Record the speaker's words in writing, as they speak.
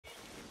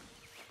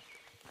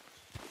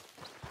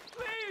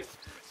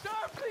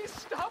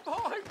stop.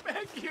 Oh, I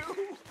beg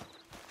you.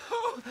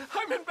 Oh,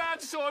 I'm in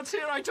bad sorts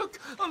here. I took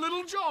a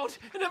little jolt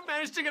and have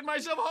managed to get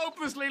myself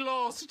hopelessly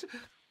lost.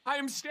 I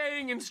am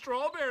staying in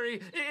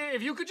Strawberry.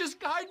 If you could just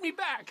guide me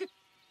back.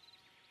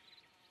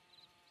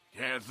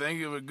 Can't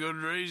think of a good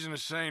reason to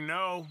say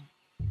no.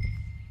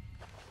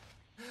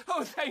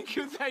 Oh, thank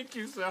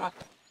you, sir.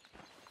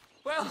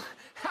 Well,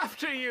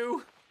 after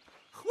you.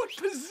 What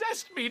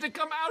possessed me to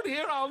come out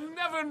here, I'll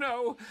never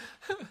know.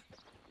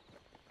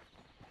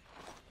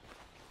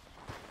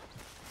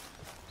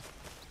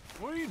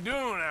 What are you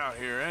doing out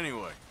here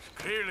anyway?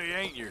 Clearly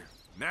ain't your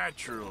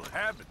natural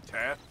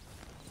habitat.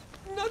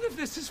 None of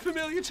this is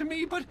familiar to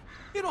me, but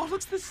it all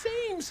looks the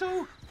same,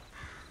 so...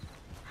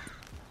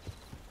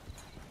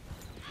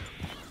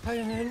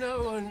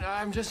 No,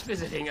 I'm just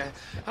visiting.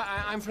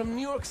 I'm from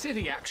New York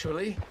City,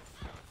 actually.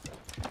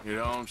 You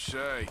don't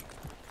say.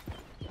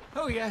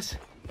 Oh, yes.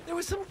 There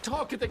was some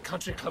talk at the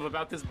country club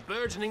about this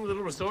burgeoning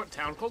little resort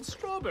town called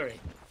Strawberry.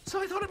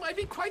 So I thought it might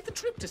be quite the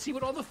trip to see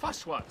what all the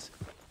fuss was.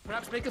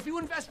 Perhaps make a few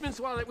investments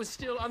while it was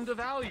still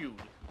undervalued.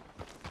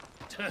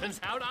 Turns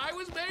out I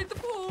was made the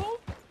fool.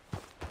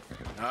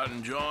 Not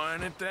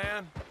enjoying it,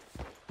 then?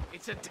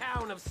 It's a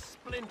town of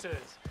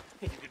splinters,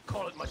 if you could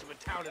call it much of a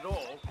town at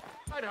all.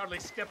 I'd hardly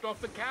stepped off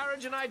the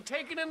carriage and I'd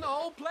taken in the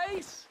whole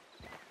place.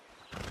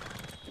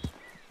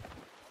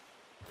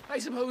 I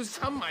suppose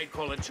some might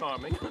call it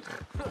charming.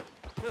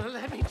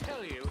 Let me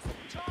tell you,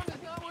 charm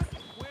is not what...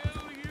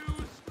 Will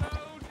you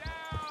slow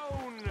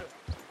down?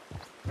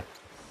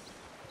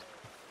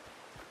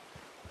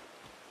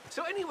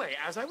 So anyway,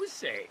 as I was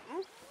saying...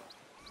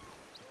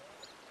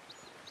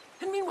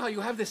 And meanwhile, you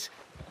have this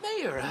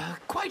mayor, a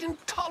quite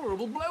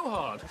intolerable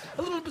blowhard.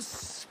 A little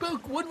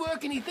bespoke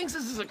woodwork, and he thinks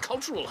this is a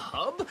cultural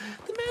hub?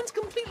 The man's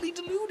completely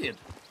deluded.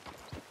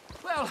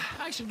 Well,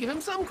 I should give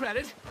him some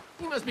credit.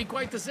 He must be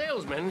quite the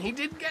salesman. He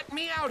did get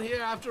me out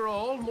here, after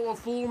all. More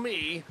fool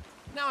me.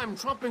 Now I'm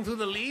tromping through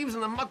the leaves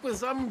in the muck with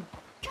some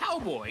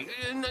cowboy.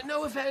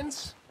 No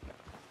offense.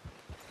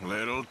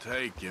 Little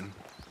taken.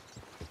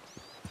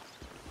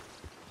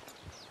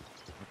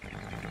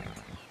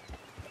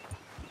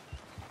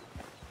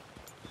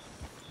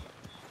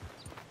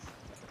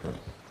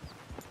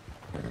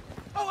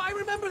 Oh, I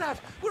remember that.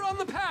 We're on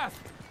the path.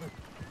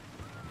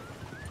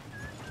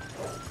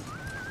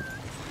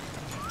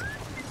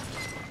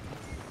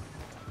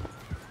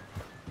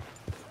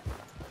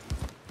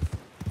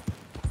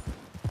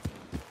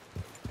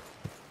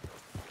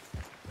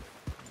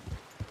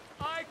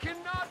 I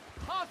cannot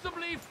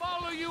possibly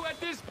follow you at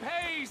this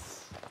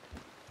pace.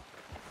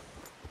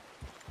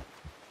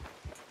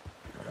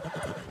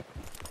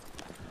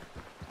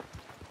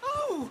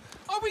 Oh,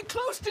 are we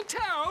close to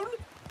town?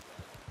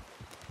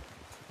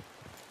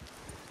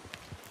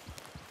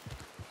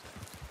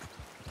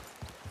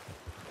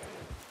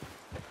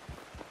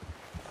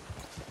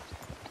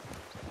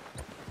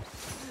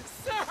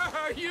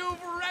 Sir,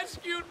 you've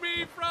rescued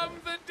me from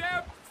the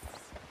depths!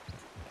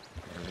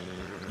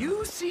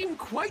 You seem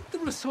quite the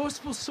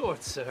resourceful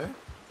sort, sir.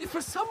 If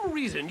for some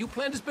reason you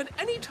plan to spend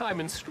any time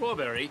in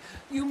Strawberry,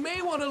 you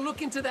may want to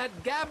look into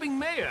that gabbing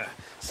mayor.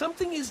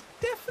 Something is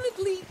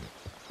definitely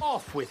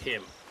off with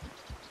him.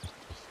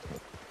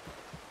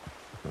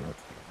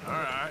 All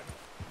right.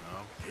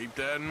 I'll keep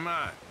that in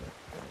mind.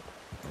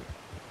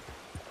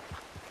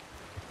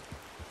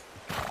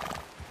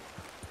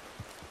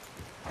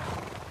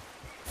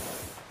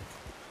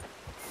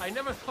 I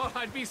never thought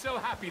I'd be so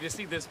happy to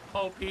see this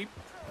pulp heap.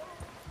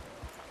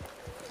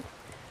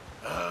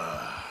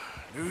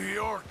 New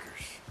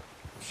Yorkers.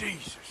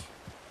 Jesus.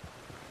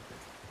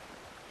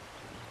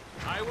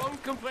 I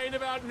won't complain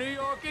about New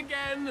York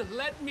again,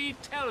 let me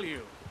tell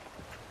you.